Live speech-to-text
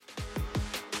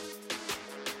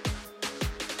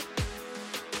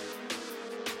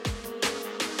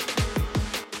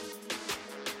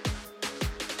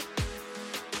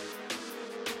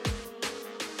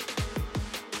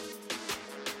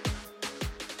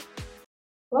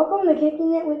Welcome to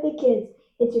Kicking It with the Kids.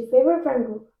 It's your favorite friend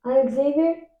group. I'm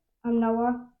Xavier. I'm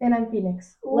Noah. And I'm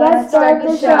Phoenix. Let's start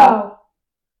the show.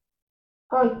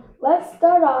 Let's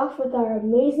start off with our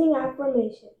amazing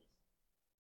affirmations.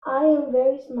 I am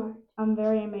very smart. I'm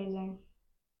very amazing.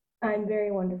 I'm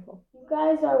very wonderful. You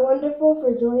guys are wonderful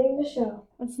for joining the show.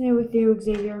 What's new with you,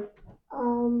 Xavier?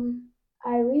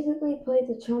 I recently played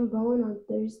the trombone on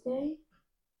Thursday,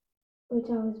 which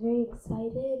I was very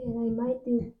excited, and I might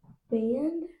do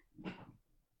band.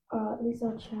 At least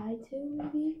I'll try to,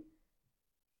 maybe.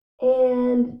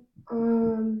 And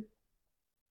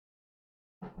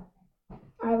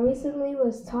I recently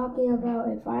was talking about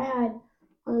if I had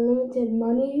unlimited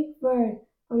money for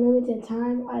unlimited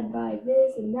time, I'd buy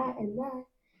this and that and that.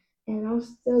 And I'm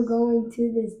still going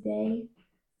to this day.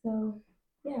 So,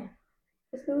 yeah.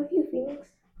 What's good with you, Phoenix?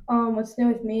 What's new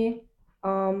with me?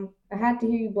 I had to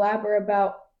hear you blabber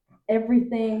about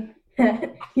everything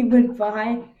that you would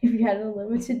buy if you had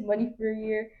unlimited money for a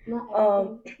year. Not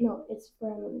everything. No, it's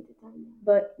for unlimited time.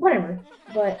 But whatever.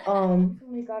 But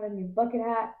we got a new bucket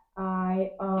hat.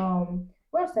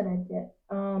 What else did I get?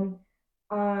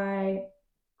 I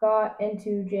got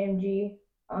into JMG.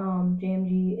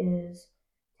 JMG is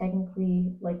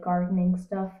technically like gardening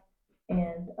stuff,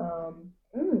 and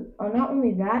not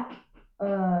only that,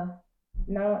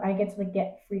 now I get to like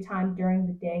get free time during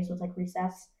the day, so it's like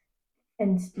recess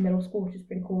and middle school, which is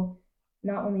pretty cool.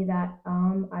 Not only that,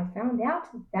 I found out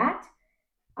that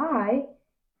I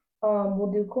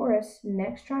will do chorus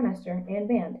next trimester and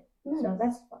band, so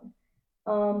that's fun.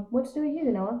 What's new with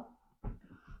you, Noah?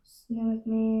 What's new with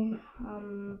me?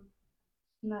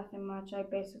 Nothing much. I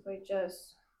basically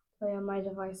just play on my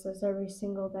devices every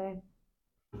single day.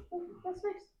 That's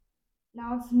nice.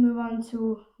 Now let's move on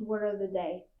to word of the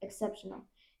day. Exceptional.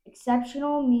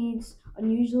 Exceptional means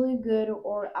unusually good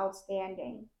or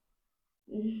outstanding.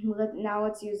 Now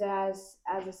let's use it as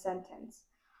a sentence.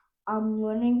 I'm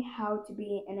learning how to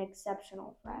be an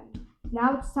exceptional friend.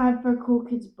 Now it's time for Cool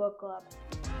Kids Book Club.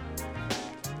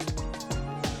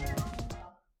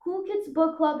 Cool Kids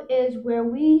Book Club is where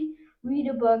we read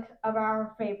a book of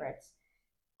our favorites.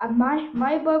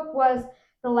 My book was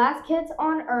The Last Kids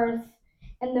on Earth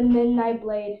and The Midnight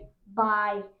Blade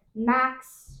by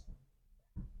Max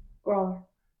Brawler.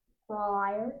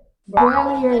 Bryer.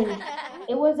 Brilliant.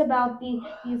 It was about these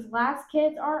last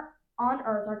kids on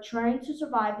Earth are trying to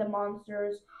survive the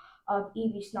monsters of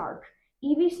Evie Snark.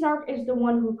 Evie Snark is the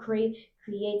one who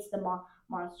creates the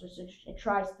monsters. She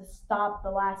tries to stop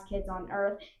the last kids on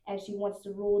Earth, and she wants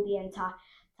to rule the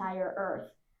entire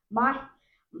Earth.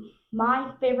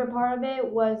 My favorite part of it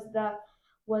was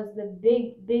the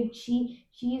big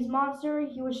cheese monster.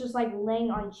 He was just like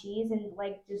laying on cheese and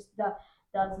like just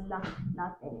does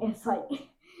nothing. It's like it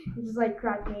just like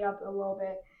cracked me up a little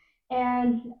bit.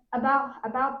 And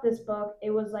about this book,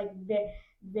 it was like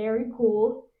very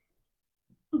cool,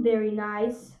 very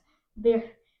nice,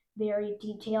 very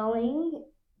detailing.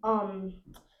 Um,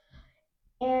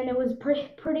 and it was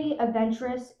pretty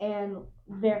adventurous and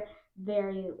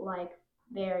very like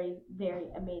very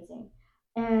amazing.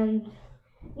 And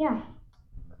yeah,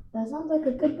 That sounds like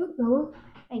a good book, Noah.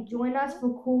 and join us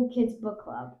for Cool Kids Book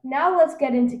Club. Now let's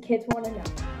get into Kids Wanna Know.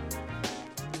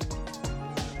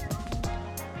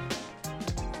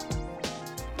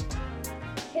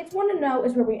 Kids Wanna Know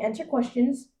is where we answer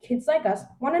questions kids like us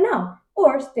want to know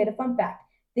or state a fun fact.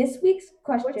 This week's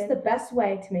question: what's the best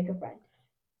way to make a friend?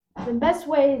 The best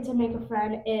way to make a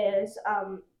friend is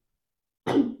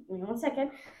give me 1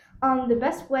 second. The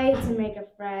best way to make a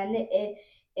friend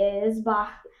is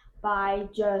by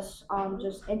just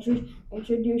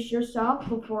introduce yourself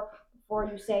before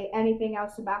you say anything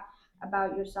else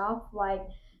about yourself. Like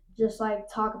just like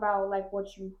talk about like what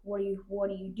do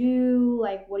you do,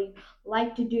 like what do you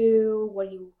like to do, what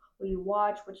do you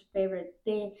watch, what's your favorite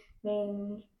thing,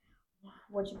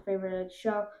 what's your favorite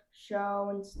show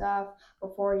and stuff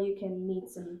before you can meet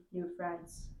some new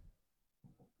friends.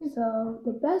 So,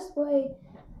 the best way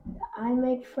I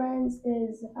make friends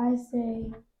is I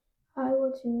say, hi,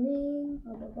 what's your name?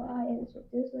 Blah, blah, blah. I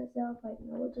introduce myself like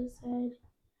Noah just said.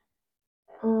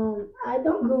 I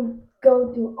don't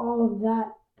go through all of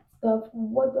that stuff.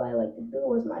 What do I like to do?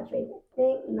 What's my favorite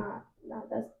thing? Not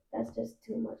that's just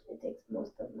too much. It takes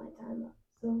most of my time up.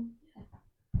 So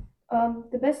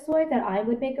The best way that I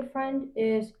would make a friend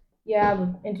is, I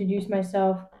would introduce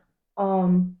myself.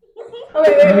 Okay.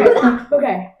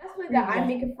 Best way that I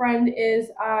make a friend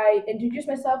is I introduce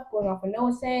myself, going off what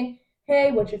Noah saying.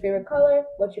 Hey, what's your favorite color?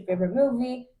 What's your favorite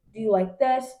movie? Do you like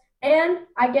this? And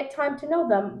I get time to know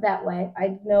them that way.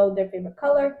 I know their favorite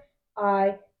color.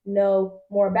 I know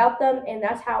more about them, and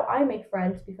that's how I make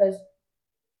friends because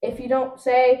If you don't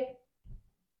say,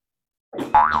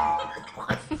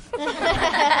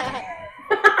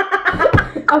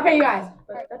 okay, you guys,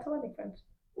 but that's how I make friends.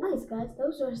 Nice, guys.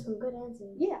 Those are some good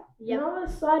answers. Yeah. Now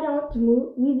let's slide on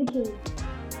to Meet the Kids.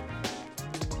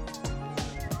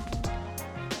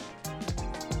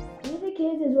 Meet the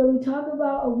Kids is where we talk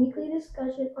about a weekly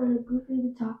discussion on a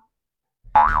weekly topic.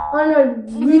 On a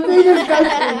weekly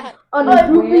discussion on a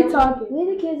groupy topic. Meet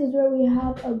the Kids is where we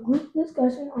have a group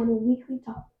discussion on a weekly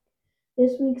topic.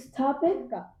 This week's topic: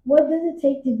 what does it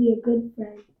take to be a good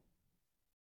friend?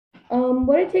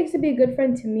 What it takes to be a good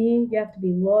friend to me, you have to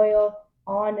be loyal,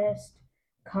 honest,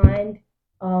 kind.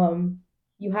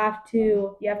 You have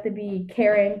to be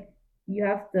caring. You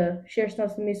have to share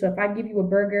stuff with me. So if I give you a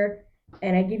burger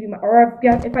and I give you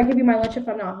if I give you my lunch if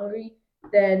I'm not hungry,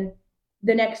 then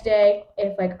the next day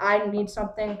if like I need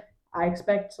something, I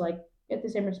expect to like get the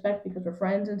same respect because we're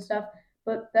friends and stuff.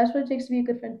 But that's what it takes to be a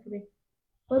good friend for me.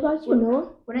 What about you,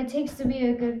 Noah? What it takes to be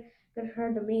a good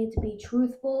friend to me, to be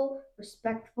truthful,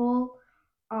 respectful,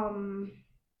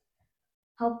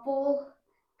 helpful,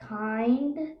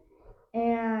 kind,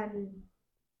 and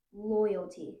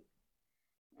loyalty.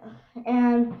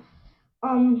 And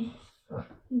um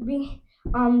being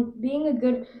being a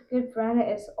good friend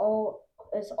is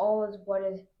always what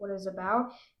is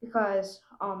about, because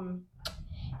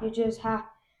you just have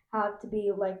to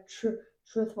be like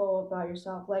truthful about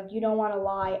yourself. Like you don't want to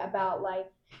lie about like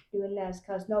doing this,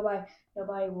 because nobody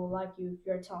will like you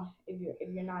if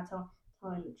you're not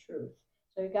telling the truth.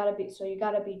 So you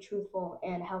gotta be truthful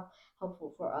and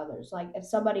helpful for others. Like if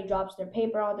somebody drops their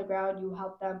paper on the ground, you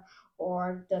help them.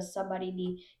 Or does somebody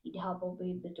need help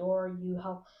opening the door, you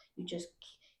just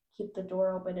keep the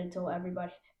door open until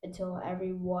everyone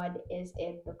is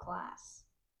in the class.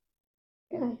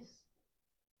 Nice.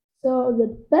 So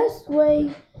the best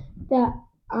way that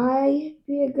I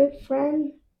be a good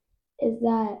friend is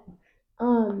that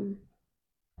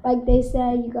like they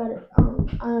say, you gotta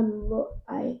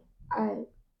I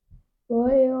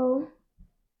loyal,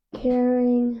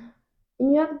 caring,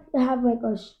 and you have to have like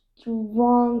a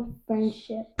strong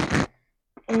friendship.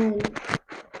 And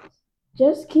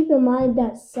just keep in mind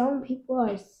that some people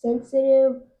are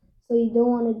sensitive, so you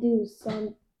don't want to do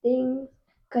some things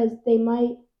because they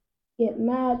might get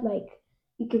mad. Like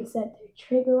you can set their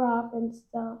trigger off and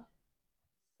stuff.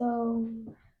 So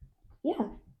yeah,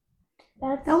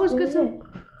 that was good.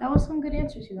 That was some good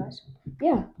answers, you guys.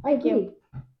 Yeah, I agree.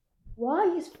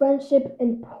 Why is friendship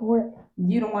important?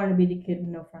 You don't want to be the kid with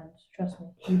no friends. Trust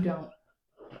me, you don't.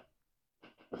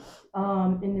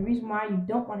 And the reason why you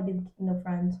don't want to be the kid with no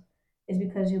friends is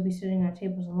because you'll be sitting at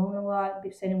tables alone a lot,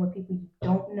 be sitting with people you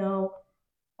don't know.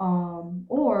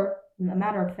 Or a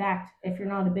matter of fact, if you're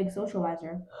not a big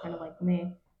socializer, kind of like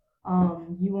me,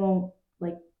 you won't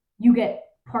like you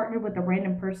get partnered with a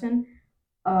random person.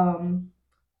 Um,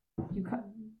 you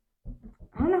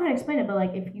I don't know how to explain it, but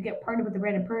like if you get partnered with a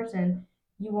random person,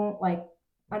 you won't like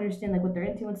understand like what they're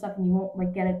into and stuff, and you won't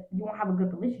like get it. You won't have a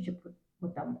good relationship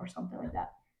with them or something like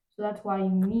that. So that's why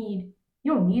you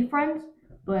don't need friends,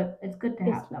 but it's good to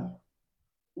have them.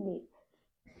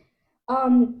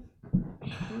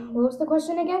 What was the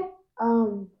question again?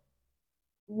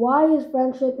 Why is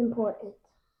friendship important?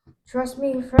 Trust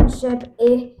me, friendship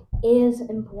it is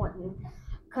important,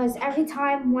 because every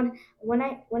time when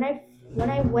I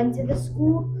went to the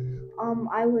school,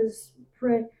 I was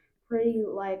pretty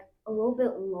like a little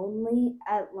bit lonely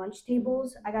at lunch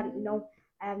tables. I have no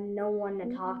one to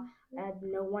talk. I had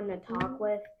no one to talk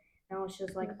with. And I was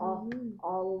just like all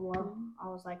alone. I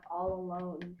was like all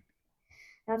alone.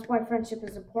 That's why friendship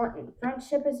is important.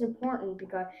 Friendship is important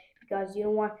because you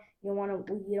don't want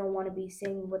to be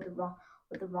sitting with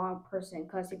the wrong person.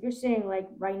 Because if you're sitting like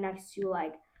right next to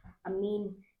like a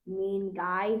mean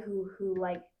guy who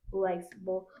likes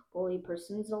bully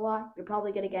persons a lot, you're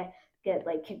probably gonna get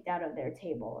like kicked out of their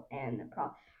table, and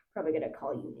probably gonna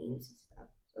call you names and stuff.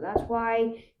 So that's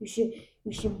why you should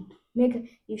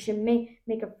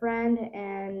make a friend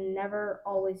and never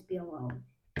always be alone.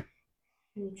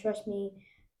 And trust me,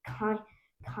 kind,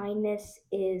 kindness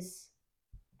is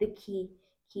the key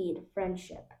to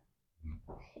friendship.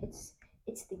 It's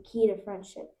the key to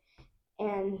friendship,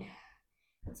 and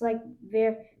it's like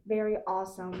very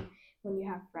awesome when you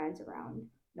have friends around.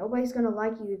 Nobody's gonna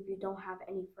like you if you don't have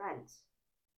any friends.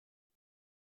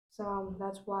 So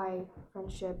that's why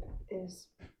friendship is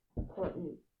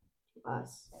important to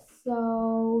us.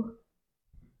 So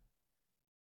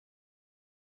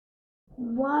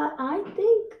why I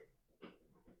think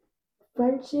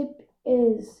friendship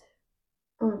is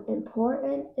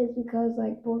important is because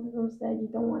like both of them said you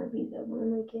don't want to be the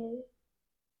lonely kid,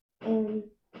 and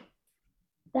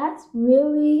That's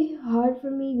really hard for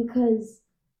me because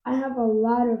I have a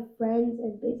lot of friends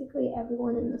and basically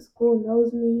everyone in the school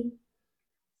knows me.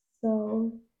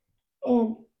 So,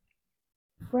 and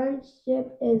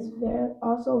friendship is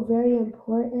very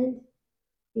important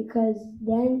because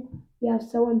then you have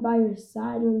someone by your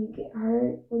side when you get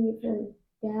hurt, when you're feeling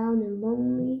down and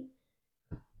lonely,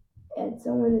 and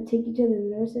someone to take you to the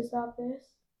nurse's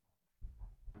office.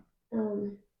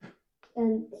 Um,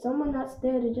 and someone that's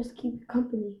there to just keep you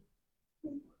company.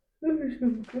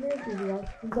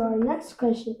 So our next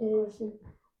question is,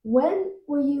 when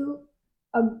were you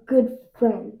a good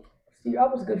friend? See, I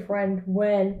was a good friend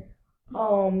when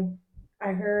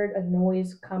I heard a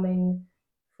noise coming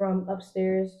from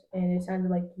upstairs and it sounded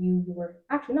like you were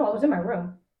actually no, I was in my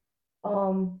room.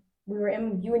 We were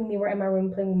in you and me were in my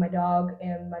room playing with my dog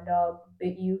and my dog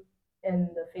bit you in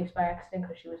the face by accident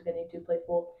because she was getting too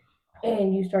playful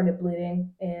and you started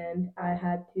bleeding and I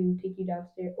had to take you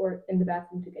downstairs or in the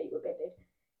bathroom to get you a band-aid.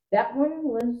 That one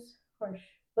was harsh.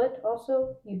 But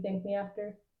also you thanked me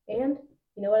after and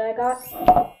you know what I got?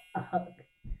 A hug.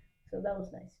 So that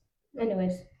was nice.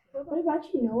 Anyways, What about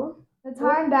you, Noah? The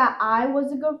time that I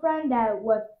was a good friend, that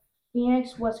what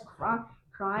Phoenix was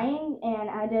crying and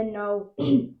I didn't know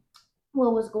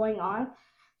what was going on,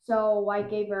 so I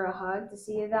gave her a hug to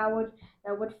see if that would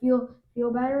feel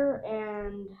better,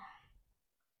 and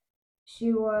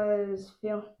she was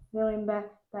feeling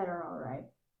better. All right.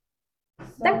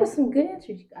 that was some good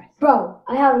answers, you guys. Bro,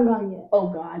 I haven't gone yet. Oh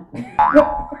God.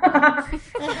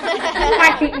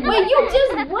 Wait, you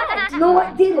just went. No,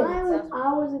 I didn't.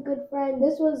 I was a good friend.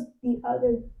 This was the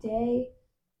other day.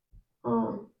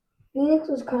 Phoenix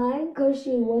was crying because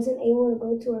she wasn't able to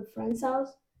go to her friend's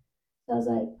house. So I was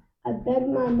like, I begged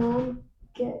my mom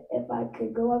if I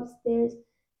could go upstairs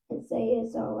and say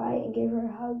it's all right and give her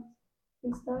hugs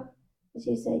and stuff. And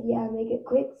she said, yeah, make it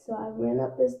quick. So I ran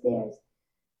up the stairs.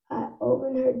 I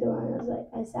opened her door and I was like,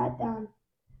 I sat down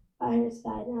by her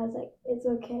side and I was like, it's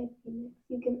okay, Phoenix.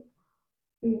 You can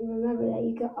remember that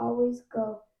you can always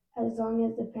go as long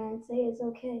as the parents say it's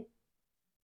okay.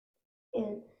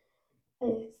 And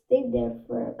I stayed there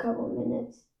for a couple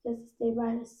minutes just to stay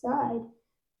by her side.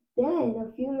 Then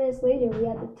a few minutes later, we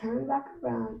had to turn back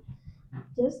around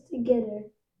just to get her,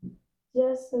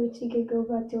 just so she could go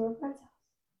back to her friend's house.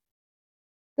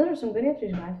 Those are some good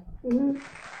answers, guys. Mm-hmm.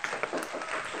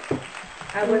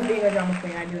 I was being a drama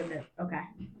queen, I do admit. Okay.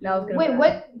 That was good. Wait,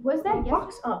 what was that? Yes.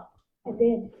 Box up. I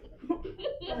did.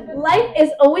 Life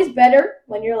is always better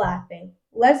when you're laughing.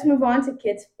 Let's move on to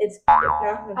kids.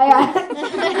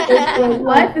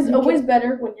 Life is always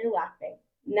better when you're laughing.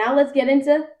 Now let's get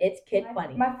into It's Kid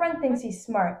Funny. My friend thinks he's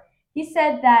smart. He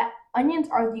said that onions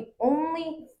are the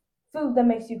only food that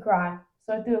makes you cry.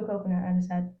 So I threw a coconut at his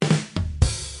head.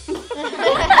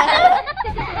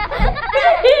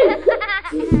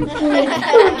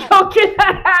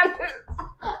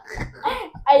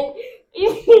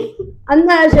 I'm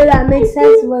not sure that makes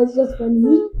sense, but it's just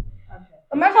funny.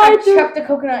 Imagine I chucked a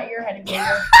coconut at your head again.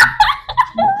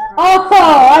 Oh,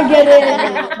 I get it.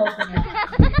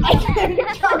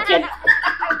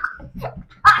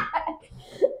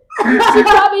 She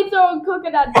probably throwing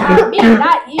coconuts at me,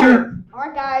 not you.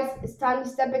 Alright guys, it's time to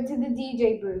step into the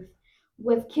DJ booth.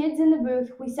 With kids in the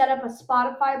booth, we set up a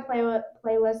Spotify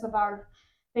playlist of our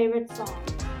favorite songs.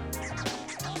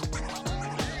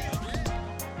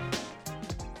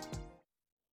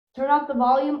 Turn up the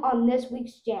volume on this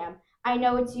week's jam. I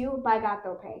Know It's You by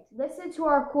Gato Pigs. Listen to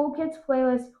our Cool Kids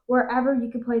playlist wherever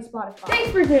you can play Spotify.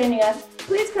 Thanks for joining us.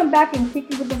 Please come back and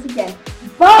kick it with us again.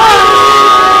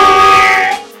 Bye!